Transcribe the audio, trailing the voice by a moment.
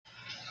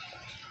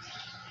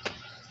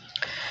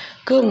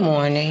Good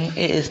morning.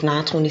 It is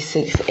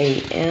 9:26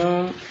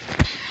 a.m.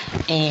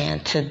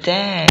 and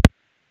today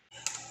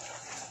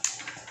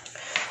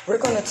we're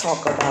going to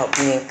talk about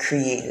being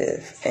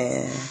creative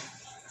and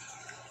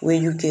where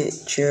you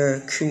get your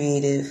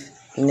creative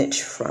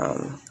niche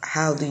from.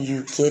 How do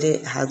you get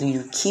it? How do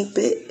you keep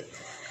it?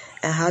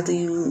 And how do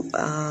you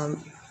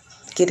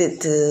get it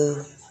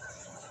to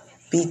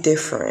be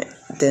different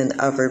than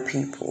other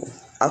people?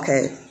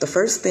 Okay, the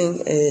first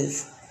thing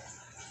is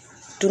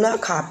do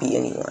not copy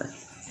anyone.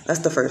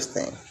 That's the first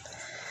thing.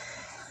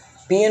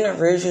 Being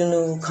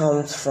original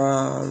comes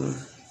from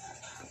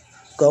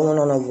going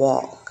on a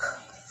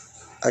walk,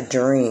 a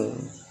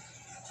dream,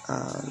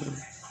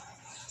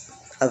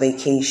 a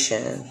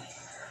vacation.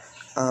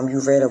 You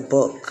read a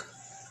book.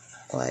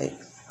 Like,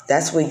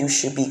 that's where you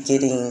should be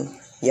getting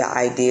your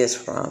ideas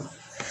from.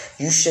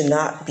 You should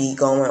not be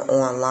going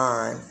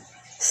online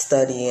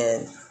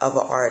studying other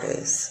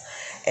artists.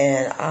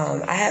 And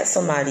I had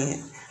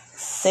somebody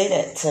say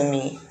that to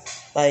me,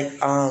 like,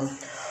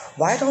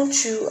 why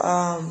don't you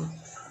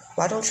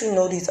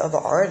know these other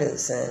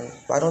artists, and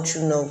why don't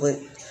you know what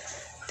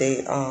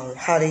they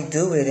how they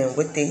do it and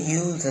what they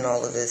use and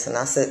all of this? And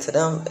I said to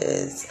them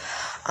is,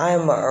 I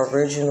am an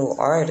original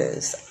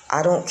artist.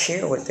 I don't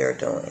care what they're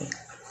doing.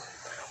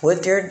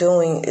 What they're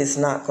doing is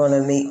not going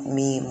to make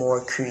me more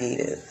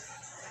creative.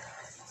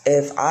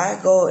 If I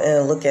go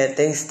and look at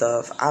their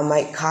stuff, I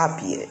might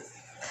copy it.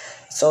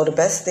 So the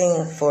best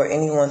thing for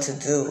anyone to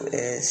do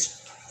is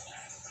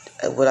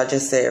what I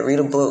just said: read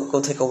a book,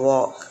 go take a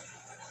walk.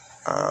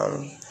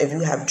 If you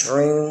have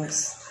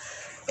dreams,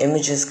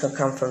 images can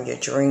come from your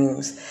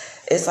dreams.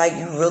 It's like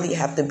you really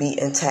have to be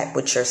intact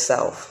with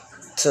yourself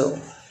too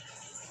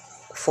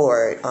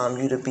for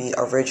you to be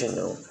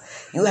original.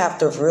 You have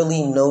to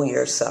really know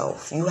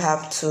yourself. You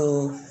have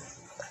to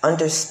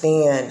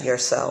understand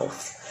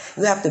yourself.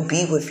 You have to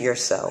be with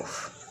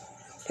yourself.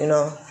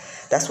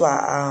 That's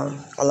why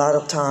a lot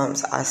of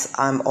times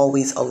I'm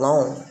always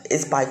alone.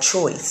 It's by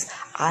choice.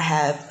 I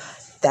have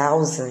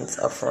thousands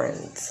of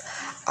friends.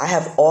 I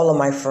have all of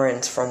my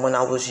friends from when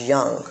I was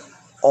young.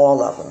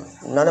 All of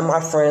them. None of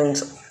my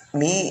friends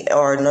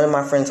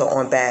are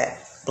on bad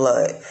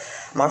blood.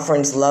 My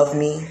friends love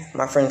me.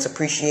 My friends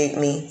appreciate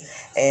me.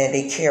 And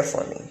they care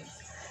for me.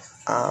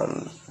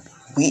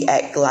 We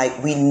act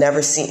like we've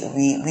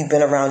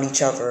been around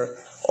each other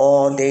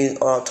all day,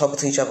 talking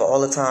to each other all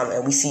the time,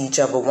 and we see each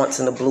other once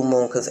in the blue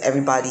moon because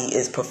everybody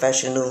is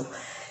professional.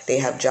 They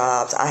have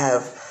jobs. I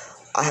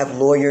have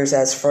lawyers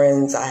as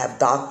friends. I have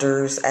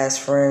doctors as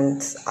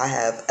friends. I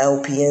have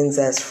LPNs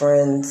as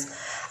friends.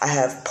 I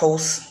have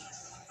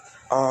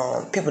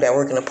people that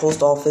work in the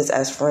post office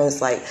as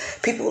friends. Like,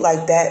 people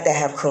like that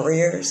have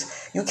careers.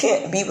 You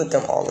can't be with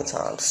them all the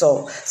time.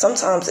 So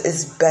sometimes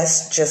it's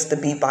best just to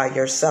be by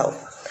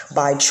yourself,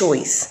 by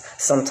choice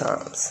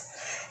sometimes.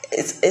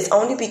 It's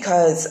only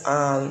because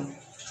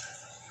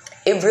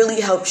it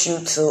really helps you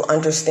to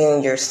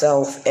understand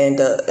yourself, and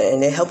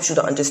it helps you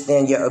to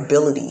understand your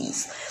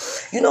abilities.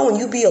 When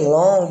you be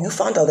alone, you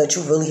find out that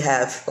you really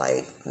have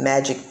like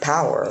magic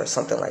power or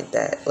something like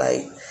that.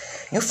 Like,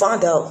 you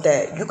find out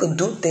that you could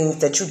do things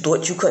that you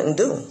thought you couldn't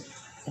do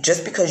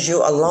just because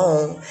you're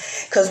alone.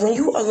 Because when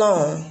you're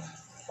alone,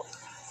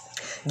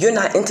 you're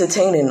not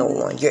entertaining no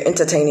one. You're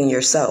entertaining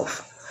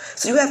yourself.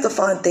 So you have to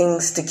find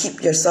things to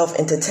keep yourself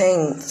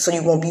entertained so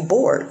you won't be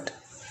bored.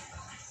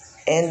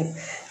 And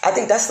I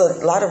think that's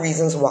a lot of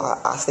reasons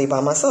why I stay by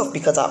myself,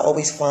 because I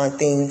always find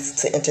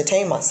things to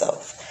entertain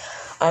myself.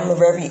 I'm a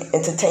very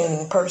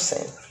entertaining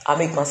person. I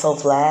make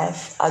myself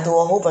laugh. I do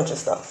a whole bunch of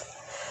stuff.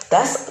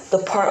 That's the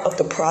part of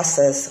the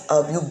process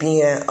of you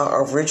being an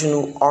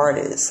original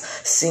artist,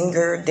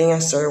 singer,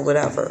 dancer,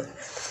 whatever.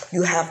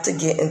 You have to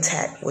get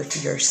intact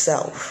with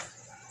yourself.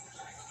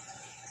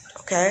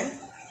 Okay?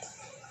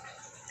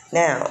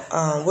 Now,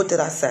 what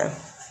did I say?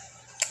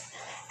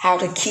 How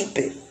to keep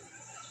it.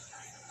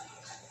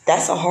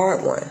 That's a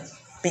hard one,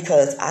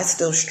 because I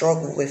still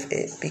struggle with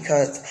it,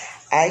 because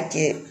I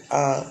get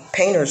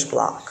painter's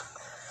block.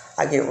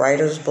 I get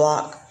writer's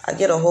block. I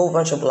get a whole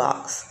bunch of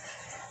blocks.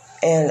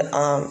 And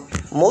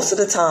most of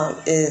the time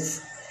it's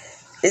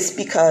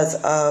because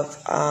of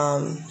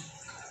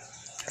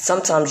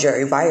sometimes your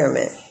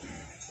environment.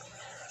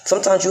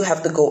 Sometimes you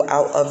have to go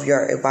out of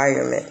your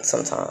environment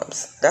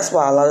sometimes. That's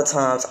why a lot of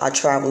times I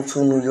travel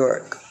to New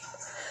York.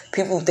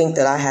 People think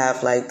that I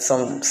have like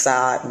some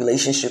side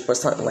relationship or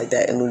something like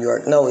that in New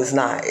York. No, it's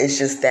not. It's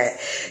just that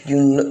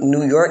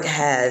New York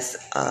has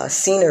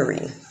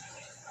scenery.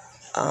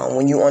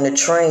 When you're on the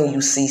train,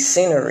 you see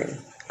scenery.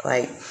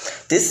 Like,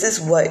 this is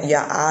what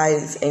your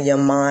eyes and your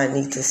mind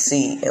need to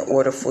see in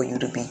order for you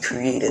to be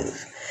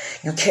creative.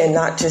 You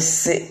cannot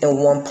just sit in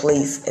one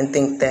place and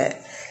think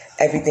that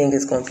everything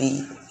is going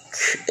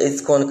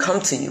to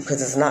come to you,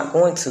 because it's not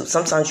going to.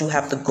 Sometimes you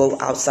have to go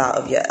outside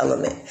of your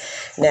element.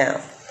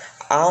 Now,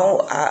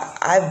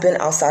 I've been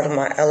outside of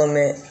my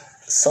element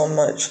so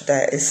much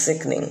that it's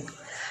sickening.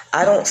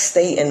 I don't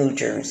stay in New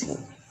Jersey.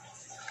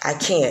 I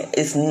can't.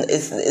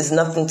 It's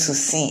nothing to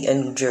see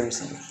in New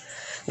Jersey.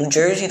 New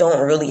Jersey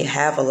don't really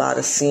have a lot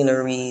of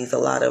sceneries, a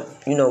lot of,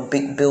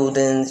 big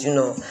buildings,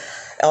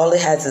 all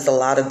it has is a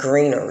lot of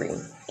greenery.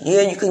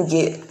 Yeah, you can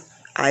get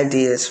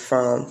ideas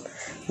from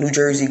New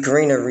Jersey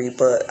greenery,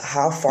 but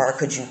how far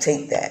could you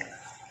take that?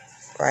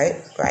 Right.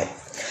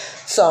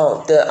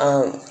 So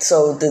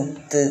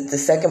the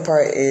second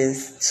part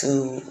is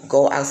to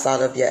go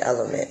outside of your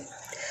element.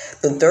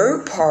 The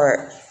third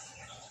part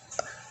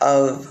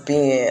of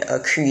being a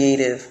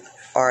creative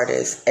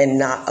artist and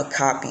not a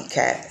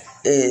copycat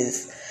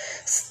is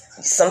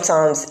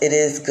sometimes it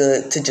is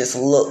good to just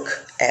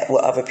look at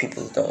what other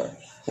people are doing.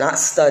 Not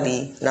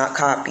study, not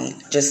copy,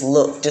 just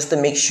look, just to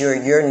make sure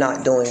you're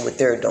not doing what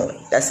they're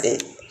doing. That's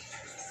it.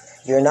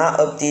 You're not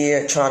up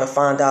there trying to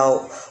find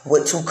out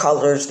what two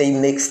colors they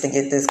mix to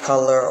get this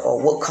color, or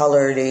what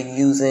color they're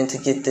using to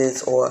get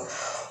this, or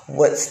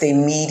what's their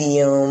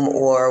medium,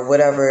 or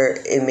whatever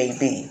it may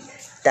be.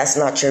 That's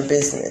not your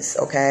business,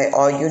 okay?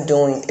 All you're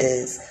doing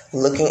is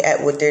looking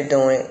at what they're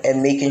doing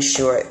and making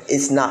sure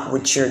it's not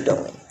what you're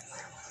doing.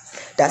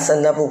 That's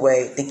another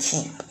way to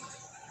keep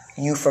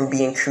you from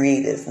being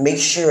creative. Make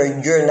sure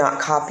you're not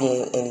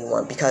copying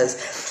anyone,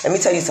 because let me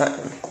tell you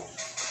something.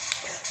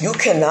 You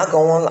cannot go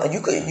online.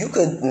 You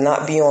could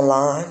not be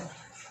online.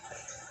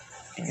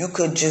 You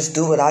could just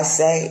do what I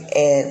say,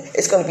 and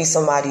it's going to be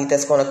somebody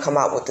that's going to come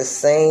out with the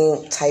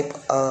same type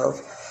of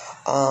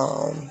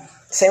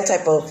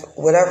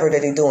whatever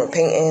that they're doing,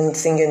 painting,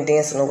 singing,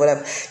 dancing, or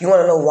whatever. You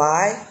want to know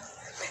why?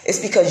 It's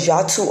because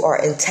y'all two are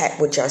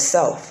intact with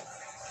yourself.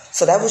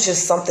 So that was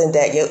just something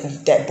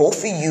that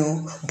both of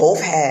you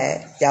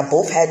had. Y'all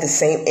both had the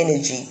same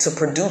energy to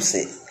produce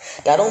it.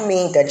 That don't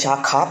mean that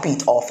y'all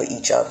copied off of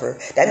each other.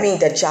 That means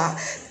that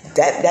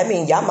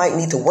y'all might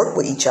need to work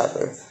with each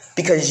other,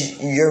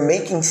 because you're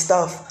making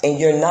stuff and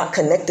you're not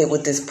connected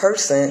with this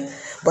person,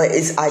 but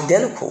it's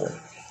identical.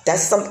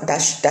 That's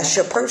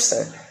your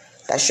person.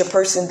 That's your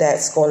person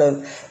that's going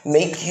to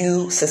make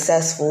you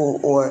successful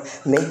or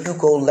make you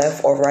go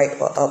left or right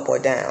or up or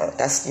down.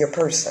 That's your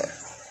person.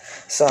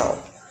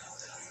 So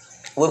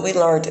what we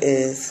learned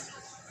is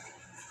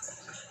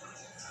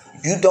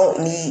you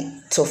don't need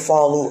to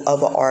follow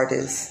other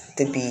artists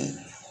to be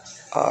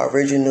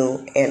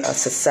original and a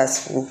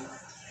successful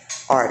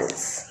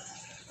artist,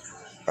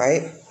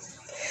 right?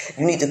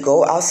 You need to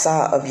go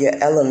outside of your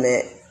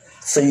element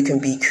so you can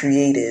be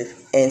creative,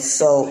 and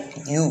so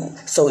you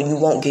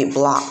won't get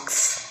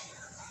blocks.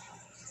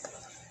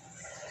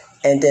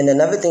 And then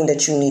another thing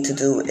that you need to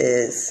do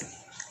is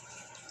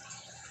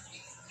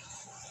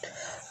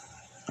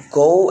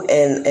go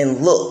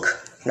and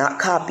look, not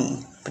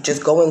copy, but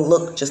just go and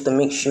look just to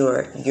make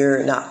sure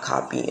you're not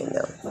copying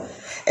them.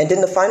 And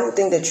then the final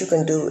thing that you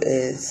can do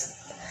is,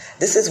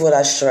 this is what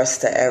I stress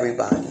to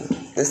everybody.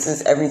 This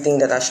is everything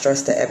that I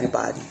stress to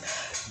everybody.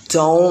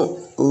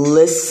 Don't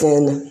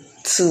listen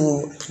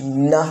to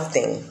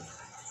nothing.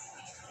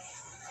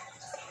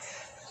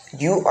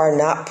 You are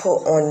not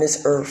put on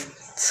this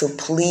earth to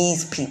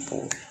please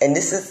people. And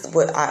this is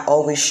what I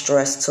always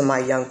stress to my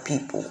young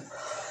people.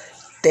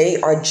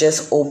 They are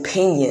just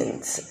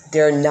opinions.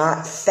 They're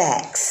not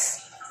facts.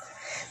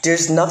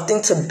 There's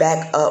nothing to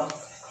back up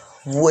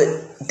what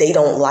they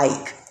don't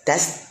like.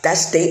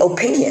 That's their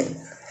opinion.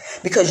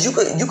 Because you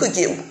could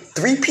get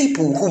 3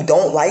 people who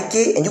don't like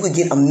it, and you could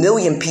get 1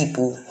 million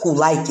people who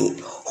like it.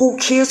 Who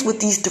cares what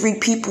these 3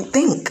 people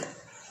think?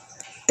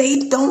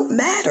 They don't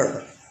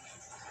matter.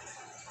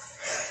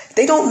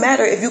 They don't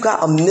matter if you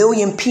got 1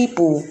 million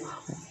people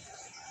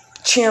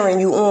cheering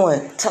you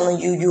on, telling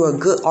you you're a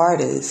good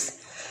artist.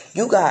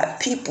 You got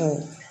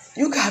people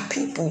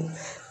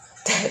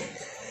that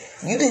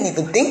you didn't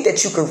even think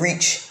that you could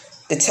reach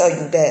to tell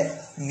you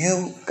that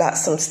you got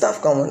some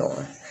stuff going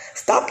on.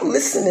 Stop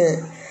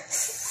listening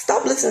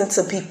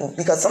to people,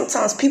 because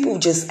sometimes people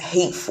just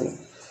hateful.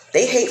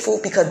 They hateful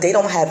because they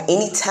don't have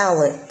any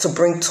talent to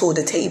bring to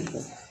the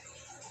table.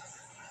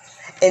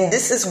 And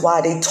this is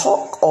why they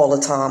talk all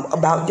the time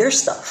about their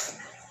stuff.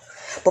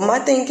 But my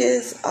thing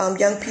is,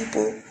 young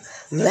people,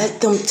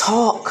 let them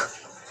talk.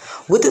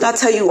 What did I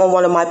tell you on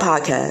one of my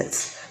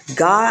podcasts?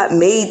 God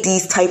made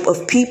these type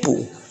of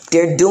people.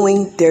 They're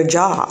doing their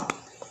job.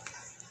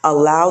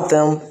 Allow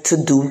them to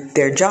do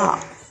their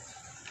job.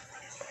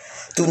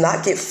 Do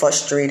not get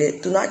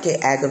frustrated. Do not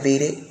get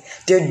aggravated.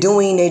 They're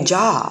doing their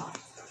job.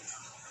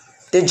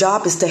 Their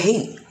job is to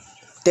hate.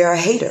 They're a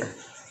hater.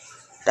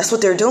 That's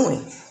what they're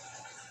doing.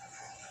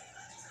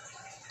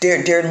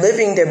 They're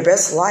living their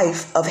best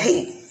life of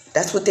hate.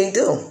 That's what they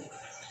do.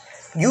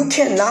 You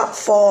cannot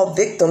fall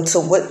victim to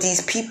what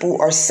these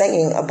people are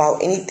saying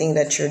about anything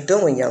that you're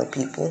doing, young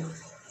people.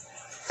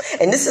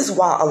 And this is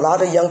why a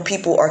lot of young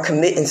people are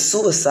committing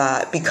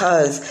suicide,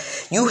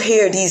 because you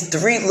hear these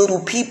 3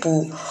 little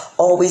people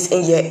always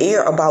in your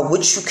ear about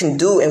what you can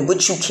do and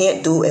what you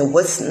can't do, and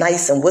what's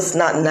nice and what's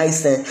not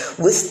nice, and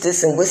what's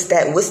this and what's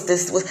that, what's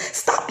this.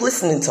 Stop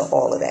listening to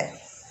all of that.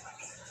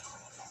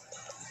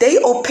 Their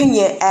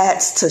opinion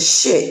adds to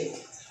shit.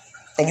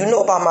 And you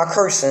know about my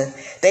cursing.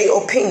 Their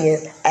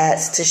opinion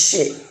adds to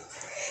shit.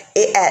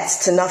 It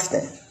adds to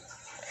nothing.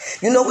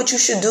 You know what you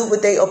should do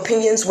with their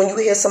opinions when you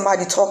hear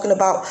somebody talking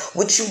about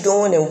what you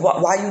doing and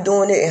why you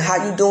doing it and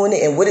how you doing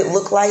it and what it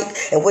look like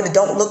and what it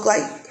don't look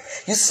like?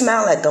 You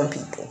smile at them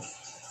people.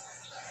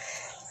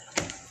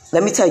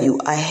 Let me tell you,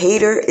 a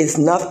hater is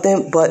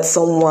nothing but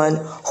someone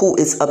who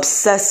is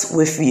obsessed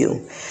with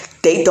you.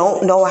 They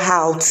don't know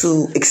how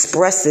to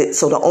express it,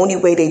 so the only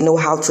way they know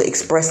how to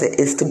express it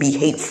is to be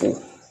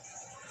hateful.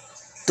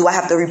 Do I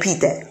have to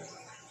repeat that?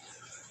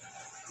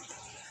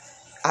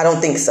 I don't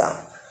think so.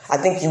 I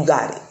think you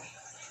got it.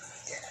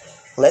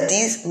 Let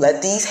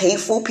these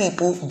hateful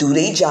people do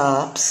their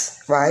jobs,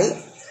 right?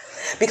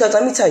 Because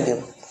let me tell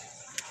you,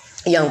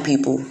 young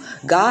people,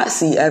 God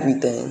see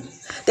everything.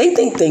 They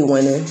think they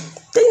winning.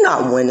 They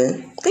not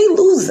winning. They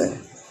losing.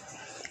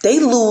 They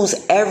lose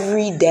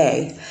every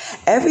day.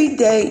 Every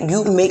day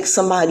you make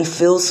somebody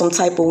feel some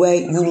type of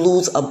way, you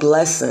lose a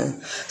blessing.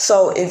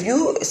 So if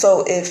you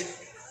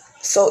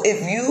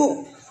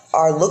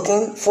are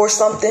looking for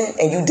something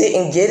and you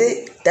didn't get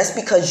it, that's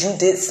because you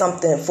did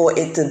something for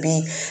it to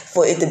be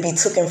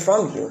taken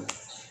from you.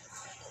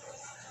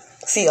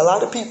 See, a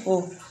lot of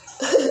people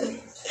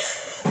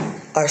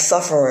are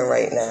suffering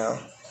right now.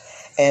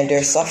 And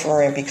they're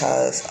suffering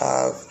because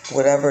of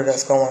whatever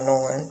that's going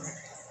on.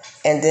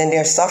 And then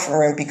they're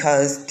suffering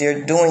because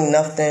they're doing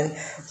nothing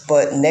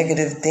but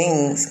negative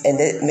things. And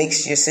it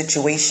makes your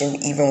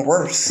situation even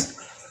worse.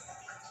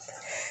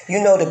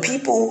 You know, the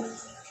people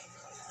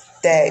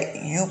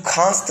that you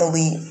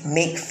constantly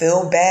make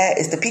feel bad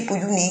is the people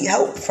you need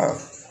help from.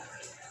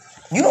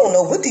 You don't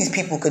know what these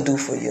people could do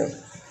for you.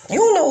 You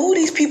don't know who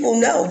these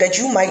people know that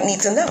you might need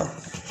to know.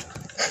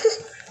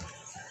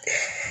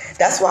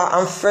 That's why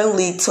I'm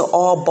friendly to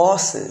all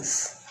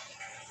bosses.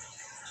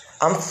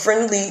 I'm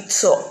friendly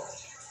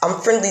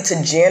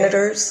to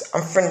janitors.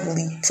 I'm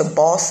friendly to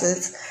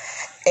bosses.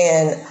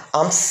 And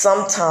I'm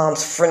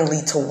sometimes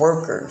friendly to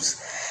workers.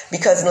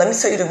 Because let me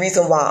tell you the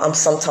reason why I'm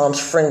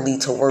sometimes friendly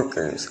to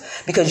workers.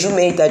 Because you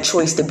made that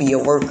choice to be a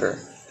worker.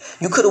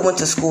 You could have went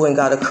to school and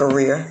got a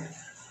career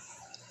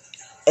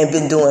and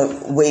been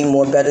doing way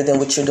more better than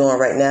what you're doing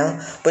right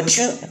now. But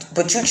you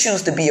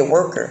choose to be a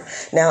worker.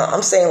 Now,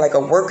 I'm saying like a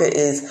worker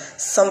is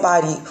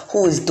somebody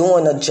who is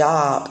doing a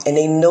job and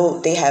they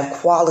know they have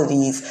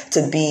qualities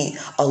to be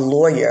a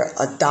lawyer,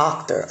 a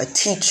doctor, a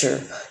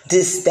teacher,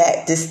 this,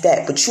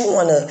 that. But you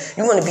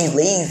wanna be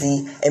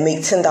lazy and make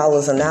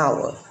 $10 an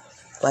hour.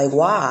 Like,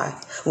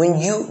 why? When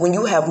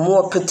you have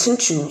more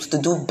potentials to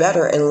do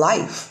better in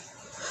life.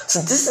 So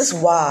this is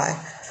why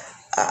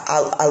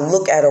I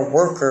look at a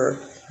worker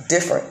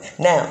different.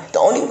 Now, the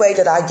only way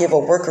that I give a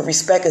worker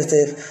respect is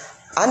if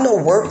I know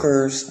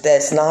workers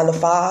that's 9 to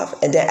 5,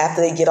 and then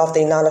after they get off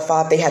their 9 to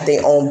 5, they have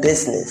their own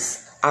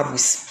business. I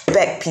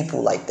respect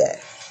people like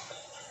that.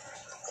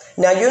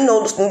 Now, you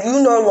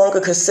no longer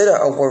consider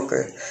a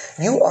worker.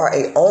 You are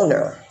a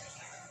owner.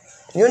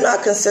 You're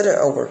not considered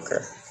a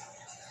worker.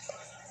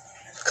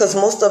 Because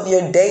most of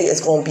your day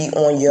is going to be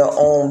on your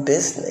own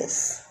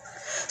business.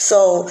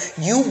 So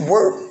you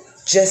work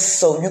just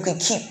so you can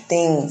keep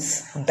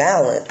things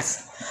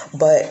balanced.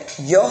 But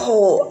your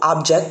whole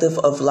objective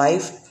of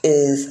life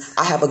is,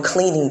 I have a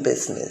cleaning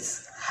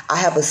business. I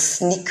have a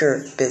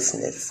sneaker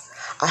business.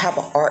 I have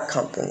an art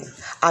company.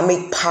 I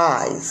make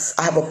pies.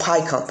 I have a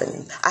pie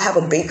company. I have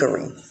a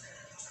bakery.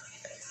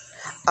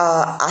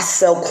 I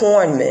sell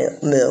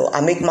cornmeal.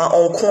 I make my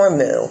own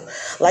cornmeal.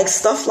 Like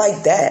stuff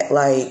like that.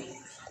 Like,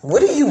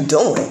 what are you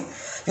doing?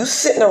 You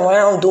sitting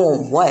around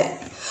doing what?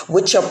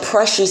 With your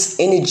precious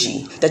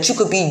energy that you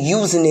could be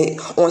using it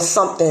on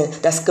something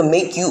that's going to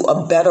make you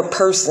a better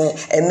person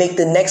and make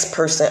the next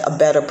person a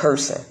better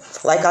person.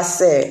 Like I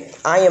said,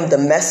 I am the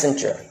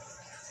messenger.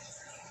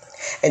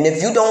 And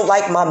if you don't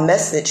like my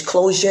message,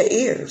 close your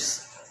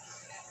ears.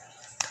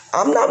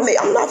 I'm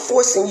not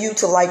forcing you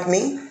to like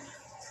me.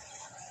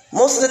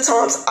 Most of the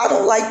times, I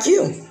don't like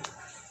you.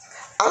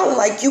 I don't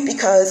like you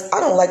because I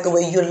don't like the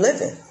way you're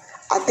living.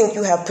 I think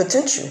you have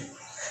potential.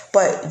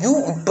 But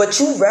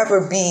you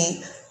rather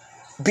be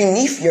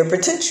beneath your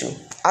potential.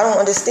 I don't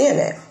understand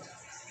that.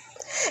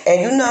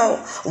 And you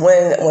know,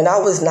 when I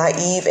was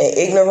naive and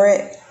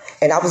ignorant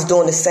and I was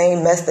doing the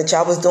same mess that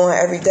y'all was doing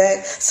every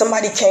day,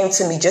 somebody came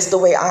to me just the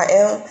way I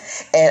am,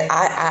 and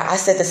I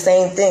said the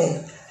same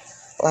thing.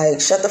 Like,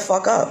 shut the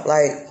fuck up.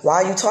 Like,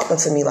 why are you talking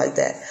to me like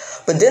that?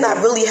 But then I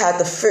really had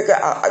to figure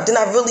out,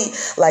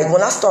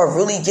 when I started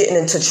really getting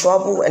into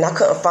trouble and I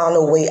couldn't find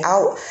a way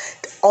out,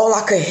 all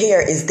I could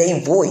hear is their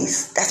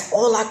voice. That's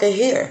all I could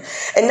hear.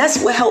 And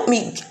that's what helped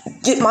me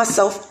get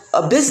myself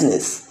a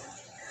business.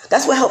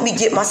 That's what helped me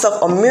get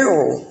myself a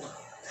mural.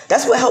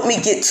 That's what helped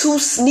me get 2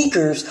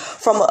 sneakers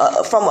from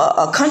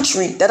a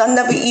country that I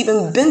never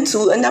even been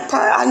to and that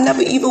probably I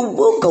never even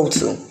will go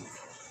to.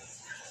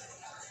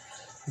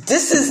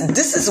 This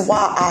is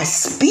why I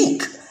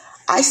speak.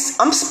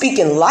 I'm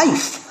speaking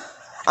life.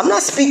 I'm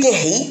not speaking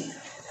hate.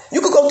 You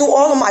could go through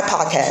all of my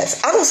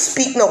podcasts. I don't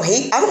speak no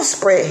hate. I don't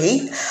spread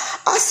hate.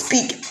 I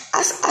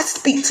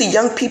speak to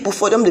young people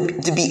for them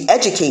to be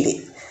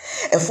educated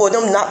and for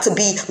them not to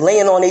be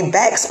laying on their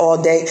backs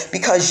all day,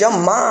 because your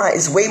mind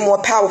is way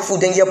more powerful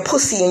than your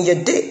pussy and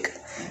your dick.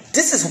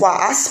 This is why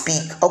I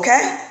speak,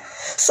 okay?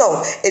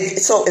 So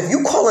if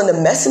you calling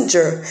the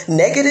messenger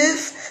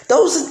negative,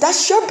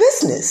 that's your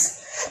business.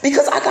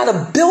 Because I got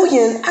a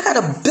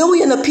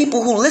billion of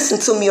people who listen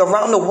to me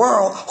around the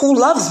world who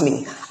loves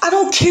me. I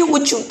don't care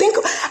what you think.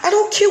 I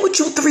don't care what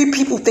you 3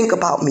 people think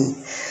about me.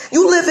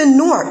 You live in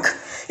Newark.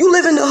 You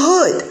live in the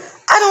hood.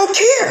 I don't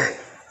care.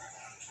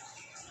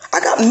 I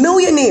got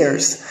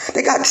millionaires.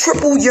 They got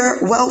triple your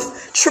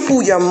wealth,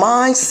 triple your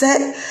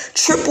mindset,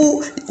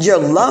 triple your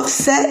love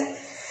set.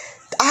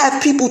 I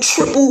have people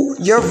triple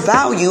your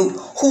value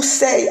who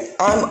say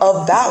I'm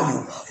of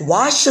value.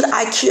 Why should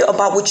I care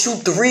about what you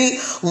 3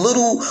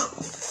 little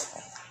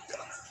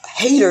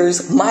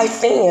haters, my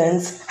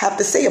fans, have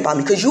to say about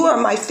me? Because you are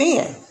my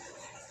fan.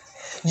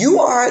 You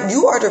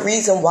are the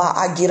reason why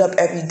I get up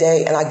every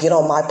day and I get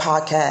on my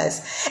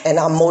podcast and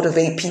I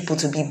motivate people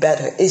to be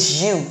better.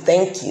 It's you.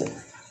 Thank you.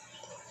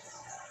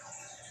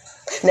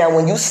 Now,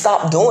 when you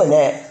stop doing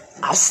that,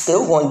 I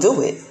still won't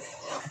do it.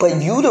 But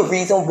you the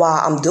reason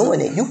why I'm doing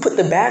it. You put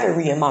the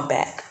battery in my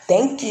back.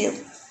 Thank you.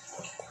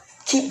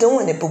 Keep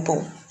doing it,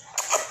 boo-boo.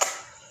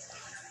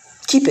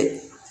 Keep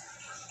it.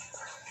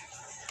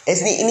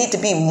 It need to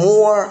be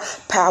more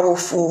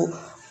powerful,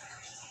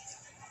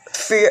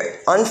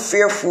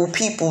 unfearful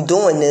people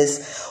doing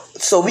this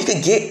so we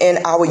could get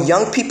in our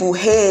young people's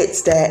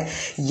heads that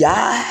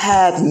y'all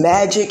have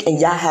magic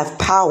and y'all have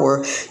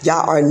power.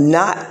 Y'all are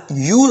not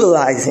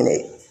utilizing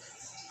it.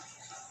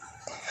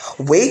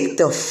 Wake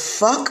the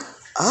fuck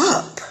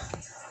up.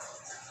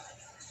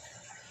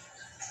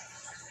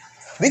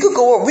 We could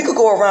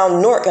go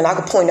around Newark and I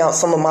could point out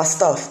some of my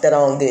stuff that I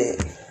don't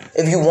did.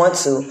 If you want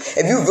to.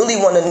 If you really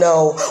want to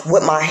know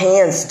what my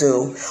hands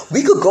do,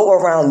 we could go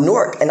around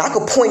Newark and I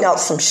could point out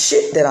some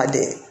shit that I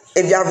did.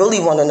 If y'all really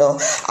want to know,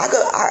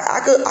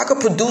 I could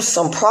produce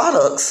some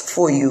products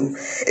for you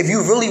if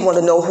you really want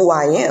to know who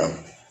I am.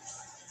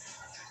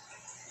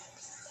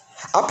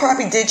 I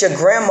probably did your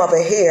grandmother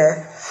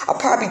hair. I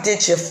probably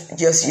did your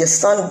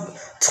son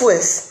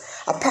twist.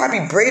 I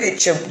probably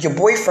braided your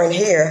boyfriend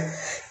hair.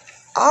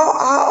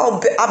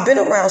 I've been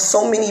around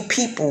so many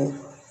people.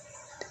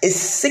 It's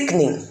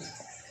sickening.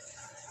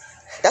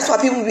 That's why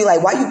people be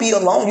like, why you be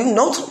alone? You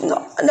know,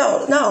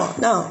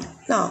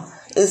 no.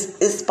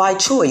 It's by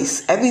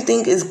choice.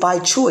 Everything is by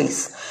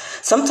choice.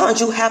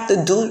 Sometimes you have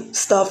to do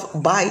stuff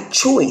by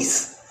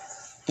choice,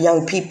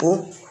 young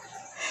people.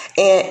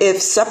 And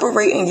if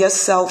separating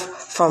yourself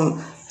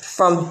from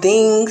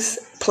things,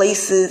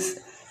 places,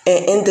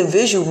 and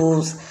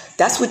individuals,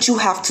 that's what you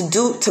have to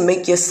do to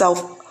make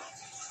yourself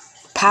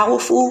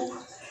powerful,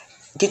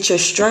 get your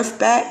strength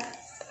back,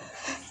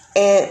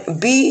 and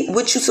be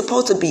what you're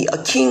supposed to be,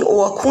 a king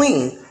or a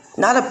queen,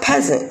 not a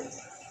peasant.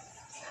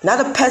 Not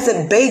a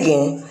peasant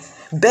begging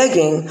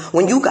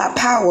when you got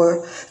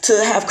power to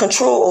have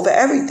control over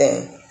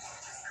everything.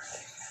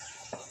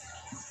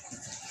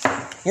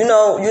 You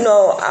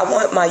know, I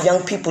want my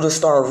young people to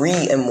start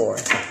reading more.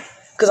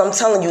 Because I'm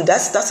telling you,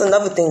 that's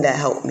another thing that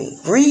helped me.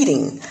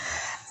 Reading.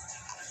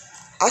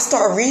 I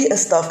start reading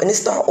stuff and it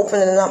start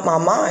opening up my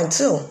mind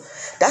too.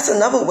 That's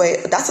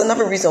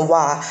another reason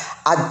why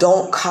I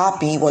don't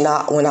copy when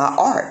I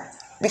art.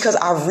 Because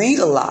I read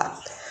a lot.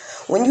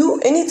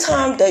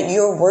 Anytime that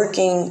you're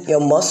working your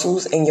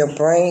muscles in your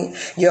brain,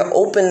 you're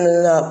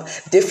opening up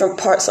different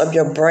parts of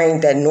your brain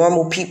that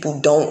normal people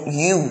don't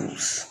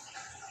use.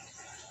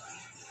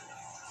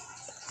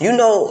 You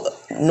know,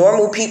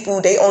 normal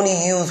people, they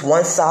only use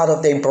one side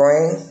of their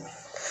brain.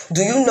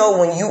 Do you know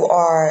when you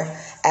are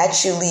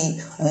actually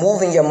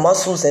moving your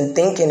muscles and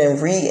thinking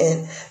and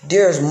reading,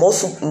 there's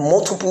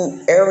multiple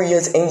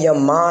areas in your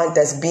mind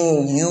that's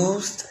being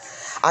used?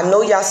 I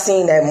know y'all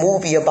seen that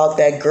movie about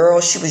that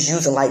girl. She was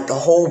using like the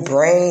whole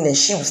brain and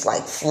she was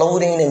like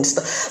floating and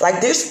stuff.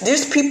 Like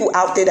there's people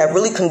out there that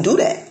really can do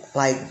that.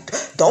 Like,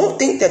 don't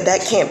think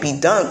that can't be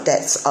done.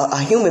 That's a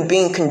human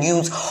being can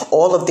use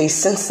all of their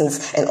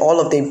senses and all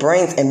of their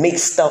brains and make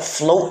stuff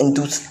float and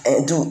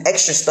do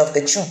extra stuff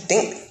that you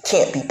think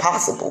can't be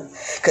possible.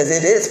 Because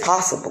it is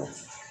possible.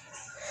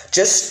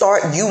 Just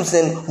start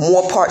using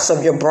more parts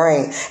of your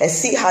brain and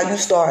see how you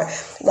start.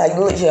 Like,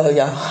 look,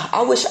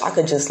 I wish I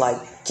could just like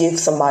give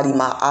somebody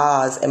my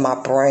eyes and my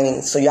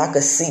brain so y'all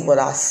could see what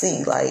I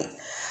see. Like,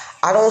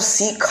 I don't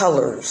see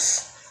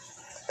colors.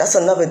 That's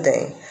another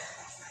thing.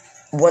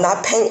 When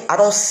I paint, I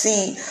don't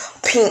see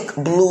pink,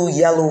 blue,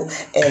 yellow,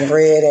 and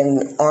red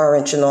and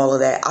orange and all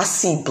of that. I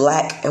see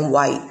black and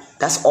white.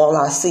 That's all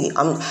I see.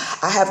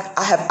 I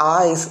have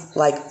eyes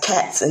like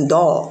cats and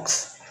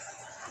dogs.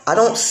 I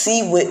don't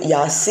see what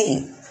y'all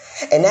see.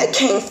 And that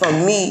came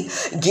from me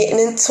getting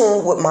in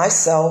tune with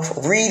myself,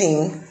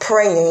 reading,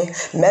 praying,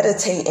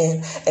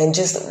 meditating, and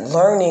just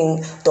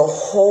learning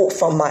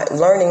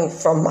learning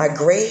from my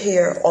gray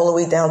hair all the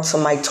way down to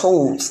my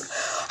toes.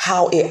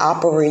 How it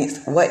operates,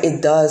 what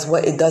it does,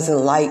 what it doesn't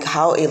like,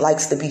 how it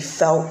likes to be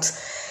felt.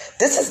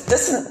 This is,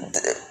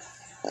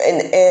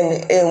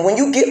 and when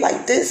you get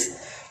like this,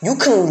 you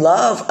can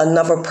love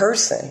another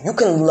person. You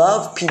can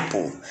love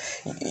people.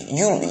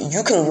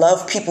 You can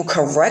love people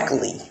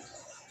correctly.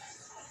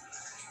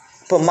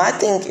 But my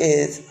thing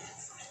is,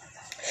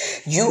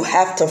 You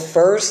have to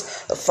first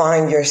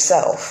find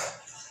yourself.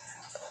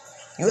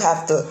 You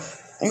have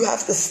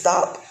to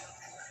stop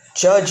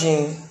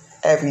judging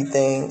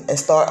everything and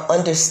start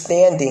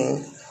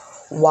understanding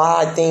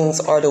why things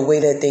are the way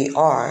that they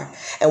are.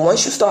 And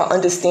once you start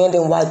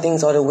understanding why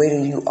things are the way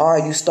that you are,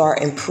 you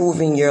start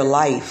improving your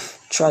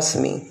life. Trust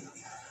me.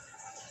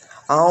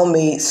 I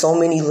made so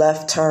many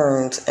left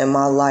turns in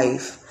my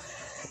life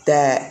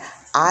that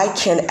I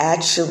can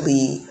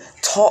actually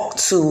talk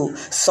to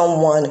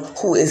someone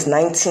who is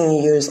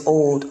 19 years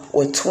old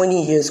or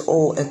 20 years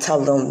old and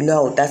tell them,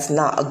 no, that's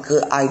not a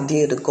good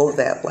idea to go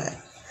that way.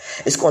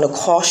 It's going to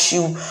cost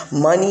you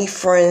money,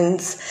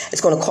 friends.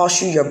 It's going to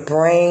cost you your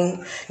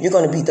brain. You're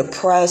going to be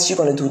depressed. You're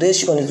going to do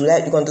this. You're going to do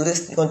that. You're going to do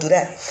this. You're going to do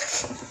that.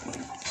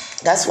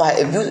 That's why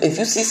if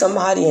you see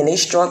somebody and they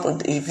struggle,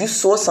 if you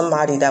saw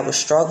somebody that was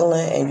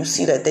struggling and you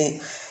see that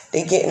they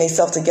getting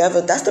themselves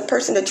together, that's the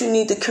person that you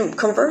need to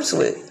converse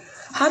with.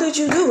 How did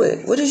you do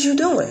it? What is you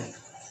doing?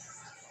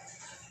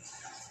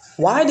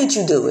 Why did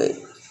you do it?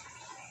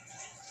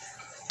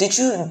 Did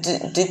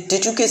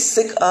you get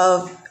sick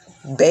of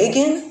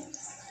begging?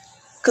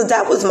 Because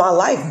that was my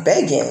life,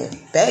 begging.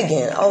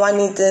 Oh, I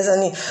need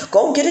this.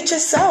 Go get it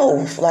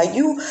yourself. Like,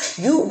 you,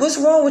 what's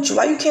wrong with you?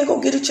 Why you can't go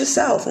get it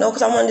yourself? No,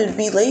 because I wanted to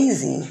be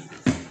lazy.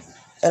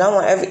 And I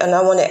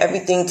wanted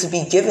everything to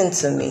be given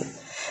to me.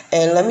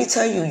 And let me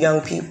tell you,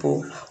 young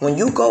people, when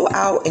you go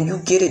out and you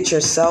get it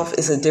yourself,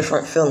 it's a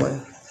different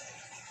feeling.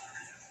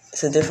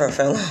 It's a different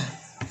feeling.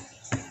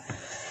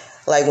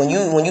 Like when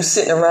you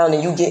sitting around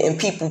and you getting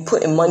people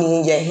putting money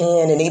in your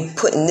hand and they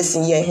putting this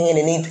in your hand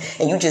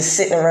and you just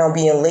sitting around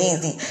being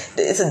lazy,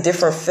 it's a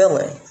different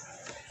feeling.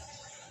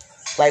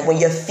 Like when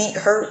your feet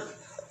hurt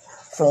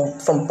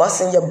from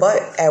busting your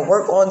butt at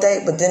work all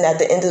day, but then at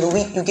the end of the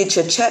week you get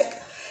your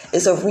check,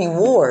 it's a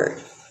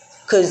reward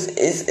because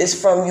it's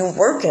from you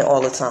working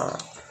all the time.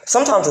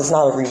 Sometimes it's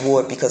not a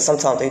reward because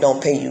sometimes they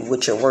don't pay you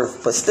what you're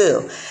worth, but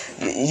still,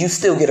 you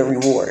still get a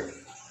reward.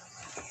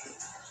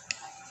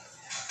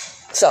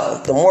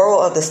 So, the moral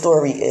of the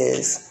story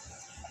is,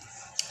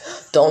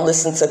 don't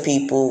listen to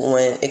people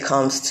when it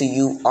comes to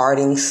you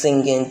arting,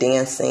 singing,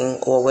 dancing,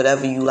 or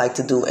whatever you like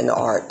to do in the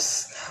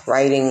arts.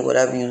 Writing,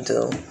 whatever you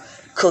do.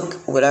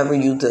 Cook, whatever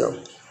you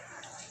do.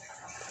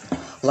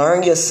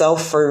 Learn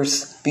yourself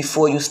first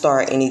before you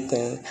start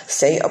anything.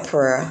 Say a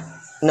prayer.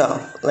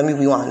 No, let me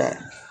rewind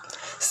that.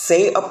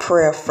 Say a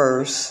prayer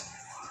first.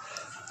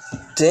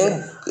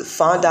 Then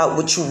find out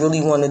what you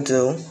really want to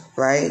do,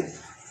 right?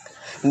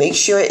 Make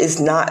sure it's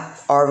not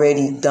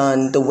already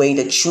done the way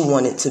that you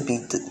want it to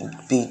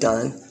be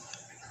done.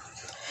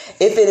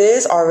 If it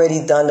is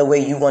already done the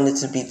way you want it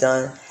to be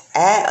done,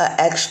 add an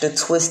extra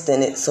twist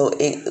in it so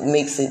it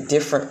makes it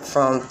different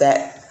from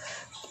that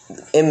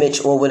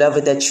image or whatever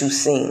that you've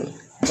seen,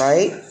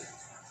 right?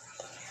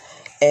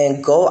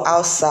 And go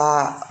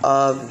outside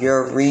of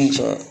your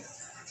region.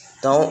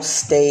 Don't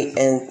stay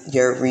in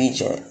your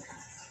region.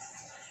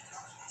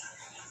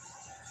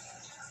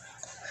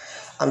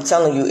 I'm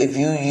telling you, if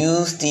you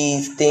use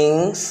these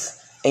things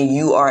and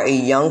you are a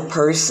young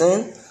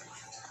person,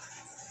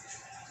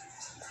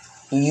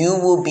 you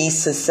will be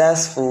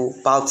successful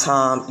by the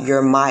time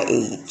you're my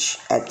age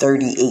at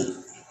 38.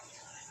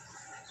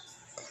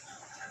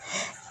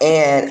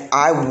 And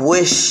I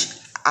wish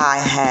I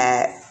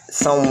had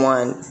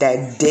someone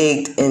that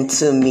digged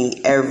into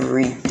me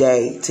every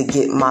day to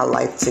get my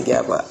life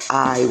together.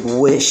 I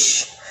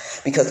wish.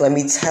 Because let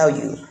me tell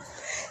you,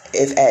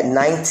 if at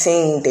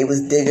 19 they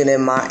was digging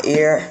in my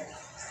ear,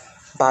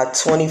 by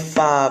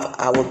 25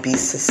 I would be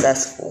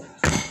successful.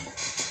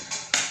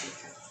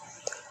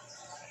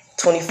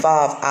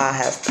 25 I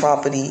have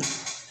property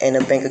and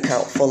a bank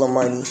account full of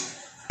money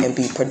and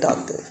be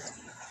productive.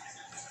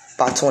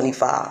 By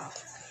 25.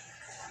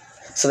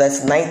 So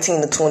that's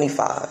 19 to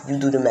 25. You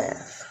do the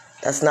math.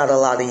 That's not a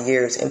lot of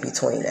years in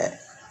between that.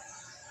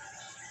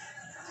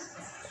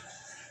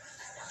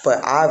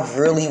 But I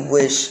really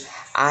wish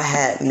I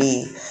had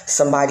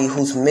somebody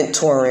who's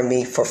mentoring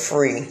me for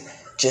free,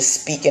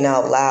 just speaking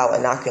out loud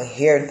and I can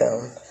hear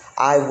them.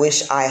 I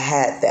wish I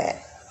had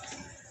that.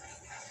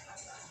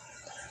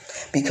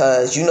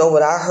 Because you know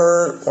what I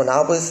heard when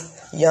I was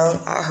young?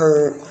 I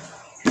heard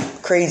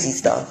crazy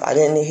stuff. I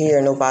didn't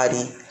hear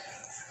nobody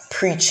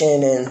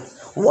preaching and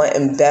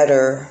wanting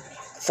better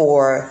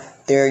for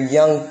their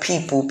young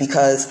people,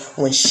 because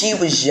when she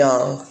was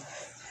young,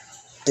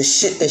 the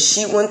shit that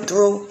she went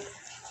through,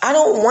 I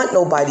don't want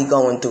nobody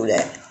going through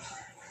that.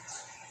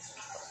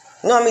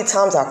 You know how many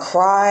times I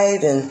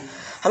cried and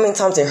how many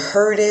times it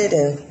hurted,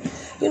 and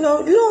you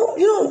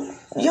don't,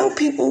 young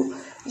people,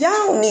 y'all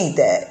don't need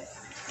that.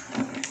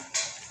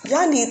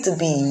 Y'all need to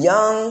be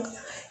young.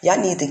 Y'all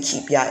need to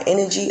keep y'all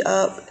energy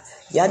up.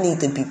 Y'all need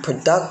to be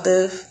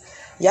productive.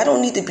 Y'all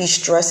don't need to be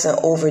stressing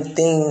over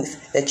things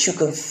that you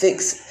can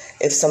fix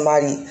if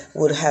somebody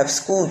would have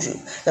schooled you.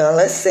 Now,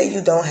 let's say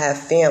you don't have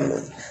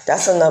family.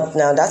 That's enough.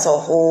 Now, that's a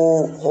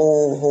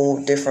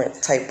whole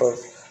different type of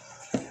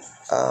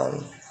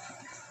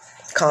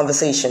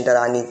conversation that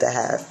I need to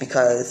have,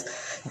 because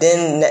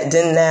then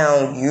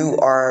now you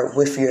are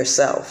with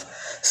yourself.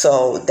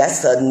 So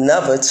that's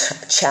another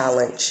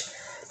challenge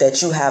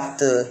that you have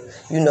to,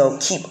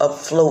 keep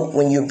afloat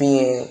when you're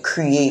being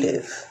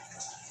creative.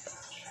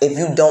 If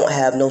you don't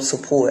have no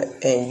support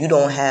and you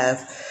don't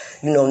have,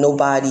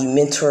 nobody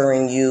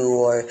mentoring you,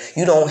 or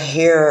you don't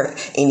hear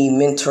any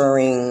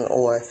mentoring,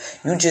 or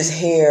you just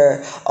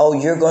hear, oh,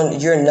 you're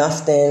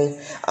nothing.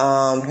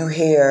 You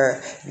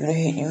hear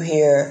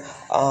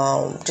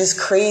just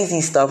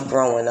crazy stuff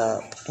growing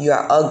up.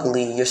 You're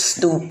ugly. You're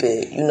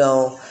stupid.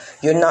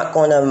 You're not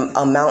going to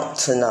amount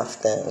to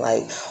nothing.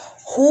 Like,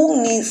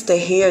 who needs to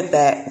hear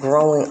that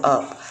growing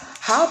up?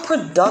 How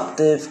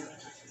productive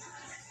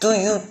do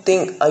you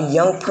think a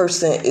young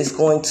person is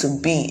going to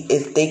be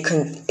if they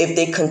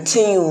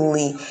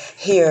continually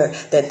hear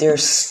that they're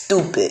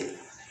stupid?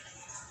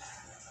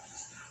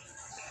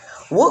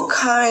 What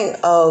kind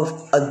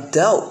of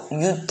adult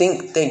you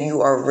think that you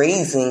are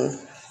raising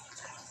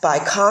by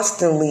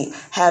constantly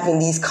having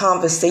these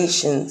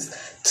conversations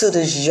to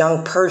this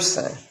young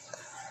person?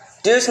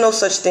 There's no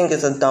such thing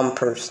as a dumb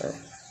person.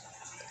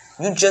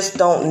 You just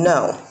don't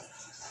know.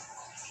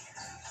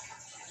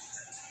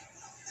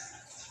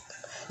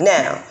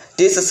 Now,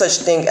 there's a such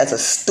thing as a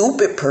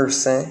stupid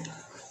person,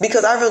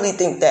 because I really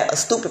think that a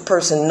stupid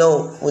person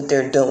know what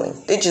they're doing.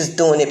 They're just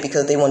doing it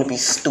because they want to be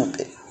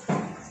stupid.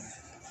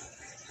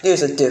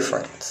 There's a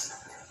difference.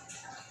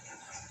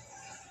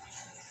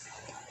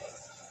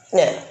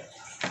 Now,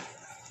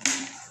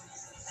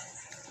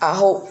 I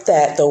hope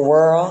that the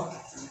world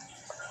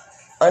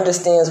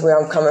understands where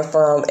I'm coming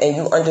from and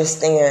you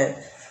understand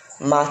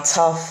my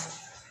tough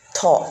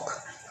talk.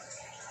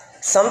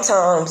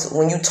 Sometimes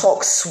when you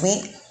talk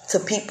sweet to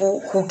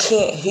people who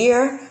can't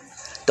hear,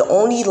 the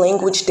only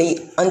language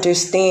they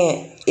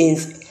understand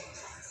is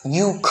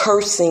you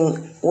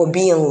cursing or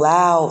being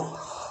loud,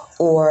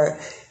 or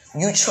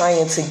you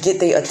trying to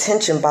get their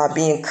attention by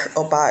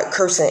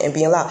cursing and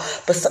being loud.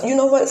 But you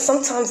know what?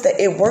 Sometimes that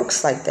it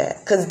works like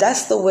that, because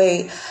that's the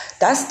way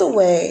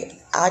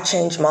I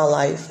changed my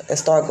life and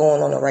started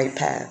going on the right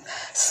path.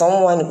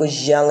 Someone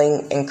was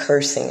yelling and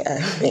cursing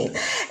at me.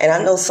 And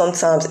I know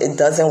sometimes it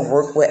doesn't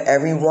work with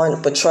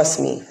everyone, but trust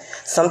me,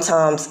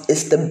 sometimes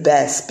it's the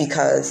best,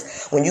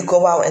 because when you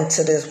go out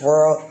into this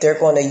world, they're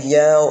going to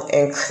yell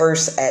and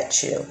curse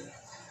at you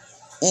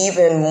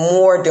even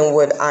more than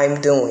what I'm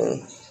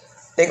doing.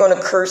 They're going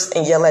to curse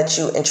and yell at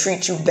you and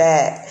treat you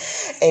bad.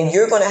 And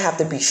you're going to have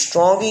to be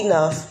strong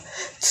enough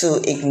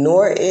to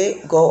ignore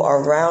it, go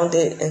around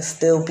it, and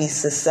still be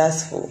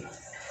successful.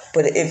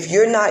 But if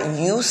you're not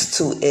used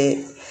to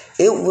it,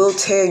 it will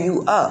tear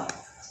you up.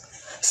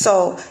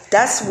 So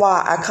that's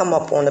why I come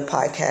up on the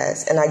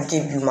podcast and I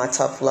give you my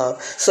tough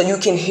love, so you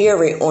can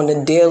hear it on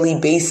a daily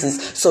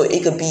basis, so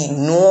it could be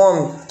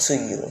normal to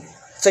you.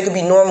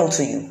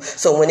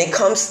 So when it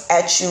comes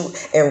at you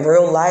in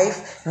real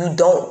life, you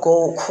don't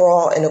go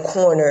crawl in a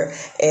corner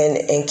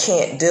and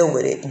can't deal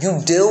with it.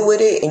 You deal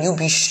with it and you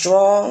be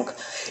strong.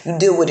 You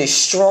deal with it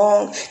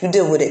strong. You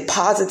deal with it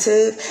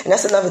positive. And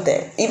that's another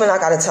thing. Even I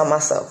got to tell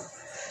myself,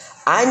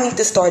 I need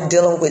to start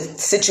dealing with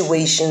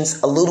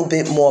situations a little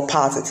bit more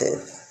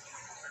positive.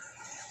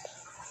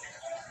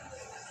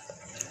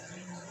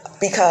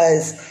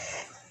 Because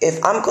if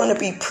I'm going to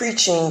be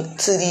preaching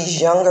to these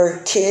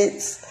younger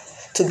kids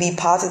to be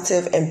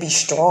positive and be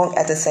strong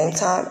at the same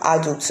time,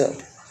 I do too.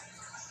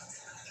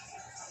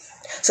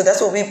 So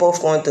that's what we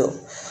both going to do.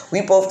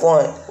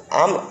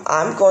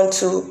 I'm going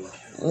to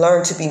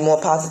learn to be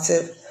more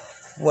positive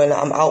when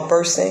I'm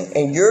outbursting,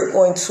 and you're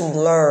going to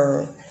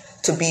learn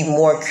to be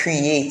more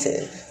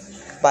creative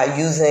by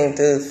using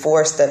the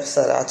 4 steps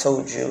that I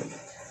told you.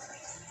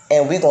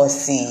 And we're going to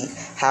see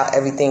how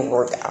everything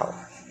works out.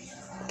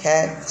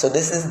 Okay? So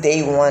this is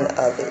day 1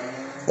 of it.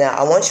 Now,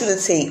 I want you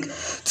to take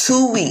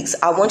 2 weeks.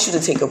 I want you to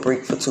take a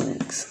break for 2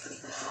 weeks.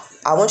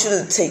 I want you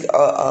to take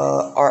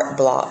a art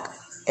block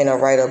and a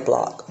writer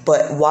block.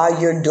 But while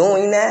you're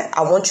doing that,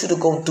 I want you to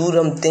go do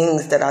them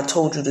things that I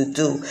told you to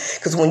do.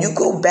 Because when you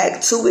go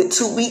back to it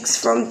 2 weeks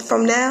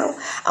from now,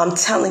 I'm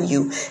telling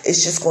you,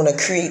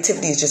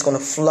 creativity is just going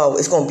to flow.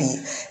 It's going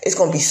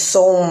to be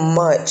so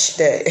much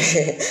that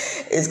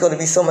it's going to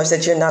be so much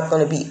that you're not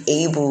going to be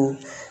able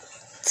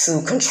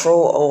to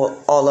control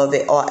all of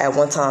it all at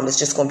one time. It's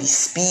just going to be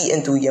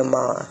speeding through your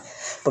mind.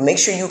 But make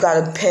sure you got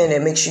a pen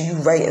and make sure you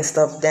writing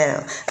stuff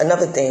down.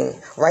 Another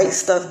thing, write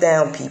stuff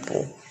down,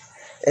 people.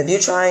 If you're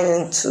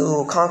trying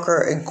to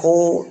conquer a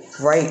goal,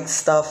 write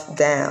stuff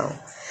down.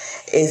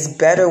 It's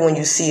better when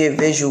you see a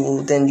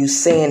visual than you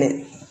saying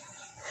it.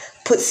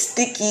 Put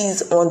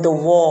stickies on the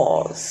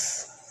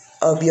walls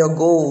of your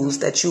goals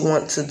that you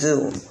want to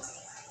do.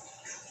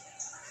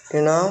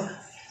 You know?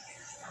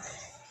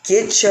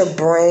 Get your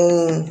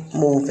brain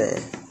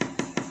moving.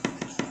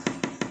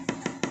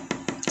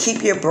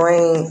 Keep your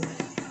brain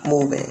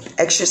moving.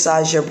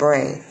 Exercise your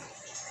brain.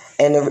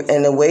 And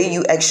the way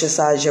you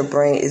exercise your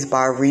brain is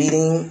by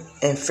reading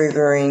and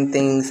figuring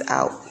things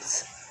out.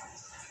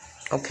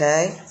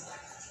 Okay?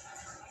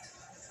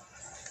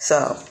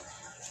 So,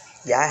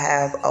 y'all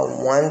have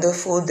a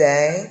wonderful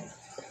day.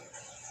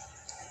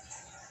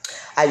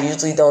 I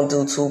usually don't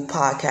do 2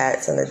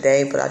 podcasts in a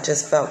day, but I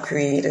just felt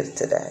creative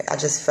today. I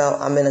just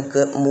felt I'm in a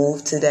good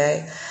mood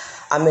today.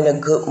 I'm in a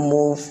good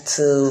mood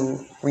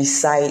to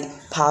recite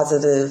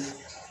positive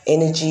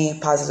energy,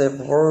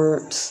 positive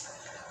words.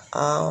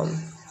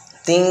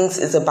 Things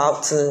is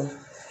about to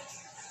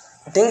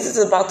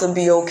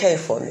be okay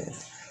for me.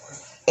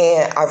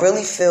 And I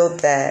really feel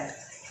that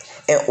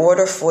in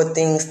order for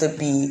things to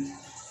be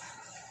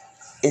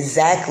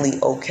exactly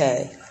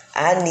okay,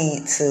 I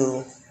need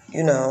to,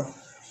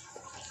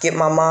 get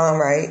my mind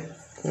right,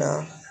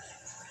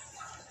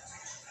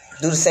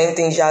 do the same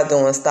things y'all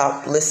doing.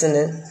 Stop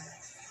listening.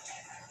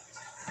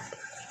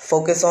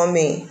 Focus on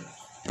me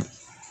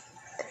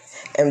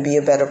and be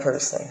a better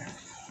person.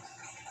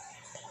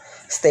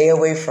 Stay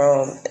away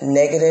from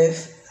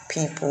negative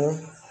people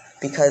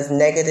because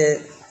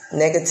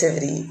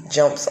negativity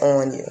jumps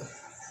on you.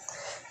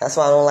 That's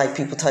why I don't like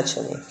people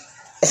touching me.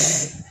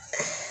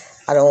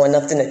 I don't want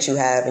nothing that you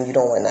have, and you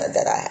don't want nothing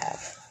that I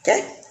have.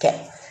 Okay.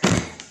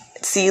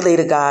 See you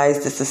later,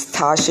 guys. This is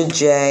Tasha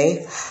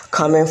J.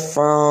 coming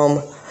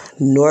from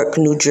Newark,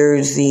 New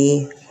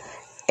Jersey,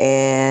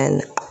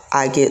 and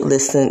I get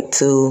listened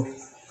to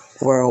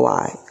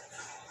worldwide.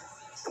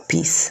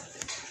 Peace.